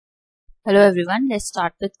Hello everyone, let's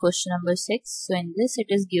start with question number 6. So in this it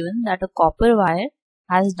is given that a copper wire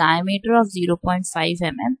has diameter of 0.5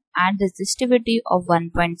 mm and resistivity of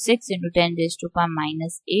 1.6 into 10 raised to power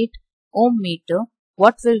minus 8 ohm meter.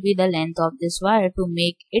 What will be the length of this wire to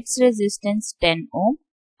make its resistance 10 ohm?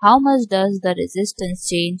 How much does the resistance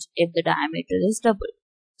change if the diameter is doubled?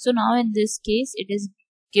 So now in this case it is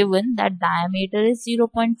given that diameter is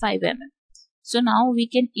 0.5 mm. So now we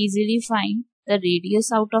can easily find the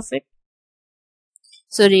radius out of it.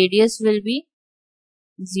 So radius will be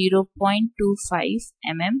 0.25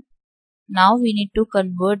 mm. Now we need to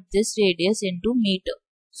convert this radius into meter.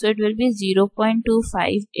 So it will be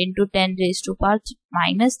 0.25 into 10 raised to power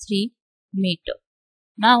minus 3 meter.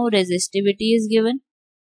 Now resistivity is given.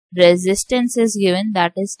 Resistance is given,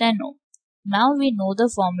 that is 10 ohm. Now we know the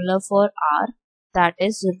formula for R, that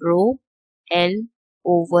is rho L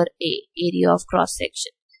over A, area of cross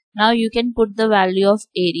section. Now you can put the value of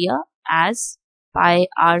area as pi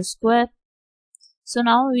r square. So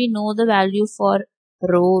now we know the value for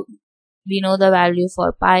rho, we know the value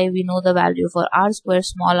for pi, we know the value for r square,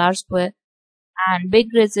 small r square, and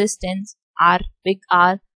big resistance R, big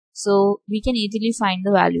R. So we can easily find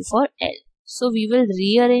the value for L. So we will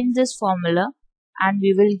rearrange this formula and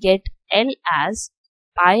we will get L as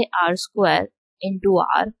pi r square into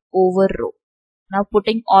r over rho. Now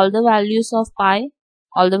putting all the values of pi,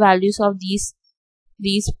 all the values of these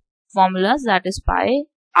formulas, that is pi,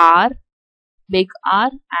 r, big R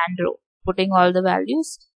and rho. Putting all the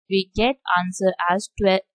values, we get answer as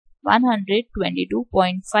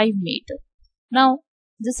 122.5 meter. Now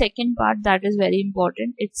the second part, that is very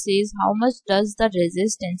important. It says how much does the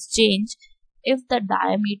resistance change if the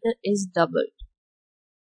diameter is doubled.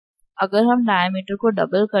 अगर हम diameter को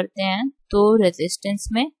double करते हैं तो resistance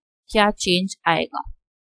में क्या change आएगा.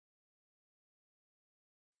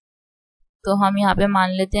 तो हम यहाँ पे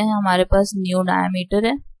मान लेते हैं हमारे पास न्यू डायमीटर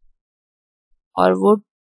है और वो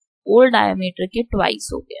ओल्ड डायमीटर के ट्वाइस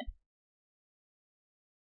हो गया.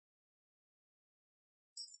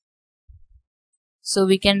 So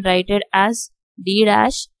we can write it as d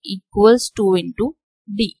dash equals 2 into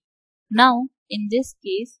d. Now in this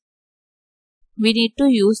case we need to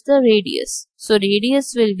use the radius. So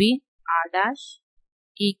radius will be r dash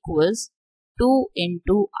equals 2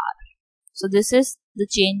 into r. So this is the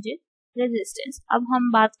change in resistance. अब हम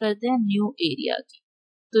बात करते हैं new area की.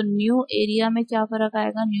 तो new area में क्या फर्क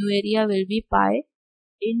आएगा. New area will be pi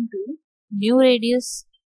into new radius.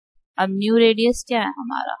 अब न्यू रेडियस क्या है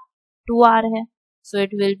हमारा 2r है. So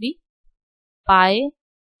it will be pi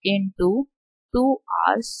into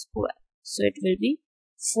 2r square. So it will be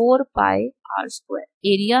 4 pi r square.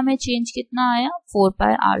 Area में चेंज कितना आया 4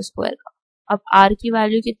 पाई r स्क्वायर का. अब r की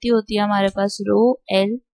वैल्यू कितनी होती है हमारे पास रो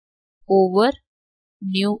l over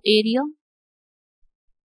new area.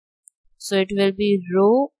 So it will be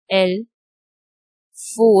rho L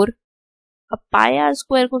 4. अब पाई आर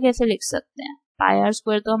स्क्वायर को कैसे लिख सकते हैं. पाई आर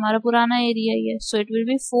स्क्वायर तो हमारा पुराना एरिया ही है. So it will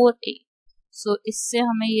be 4a. सो इससे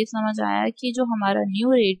हमें ये समझ आया कि जो हमारा न्यू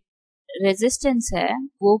रेजिस्टेंस है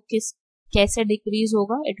वो कैसे डिक्रीज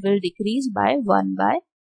होगा. It will decrease by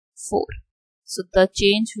 1/4. So the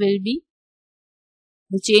change will be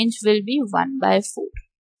 1/4.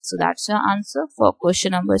 So that's your answer for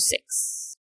question number 6.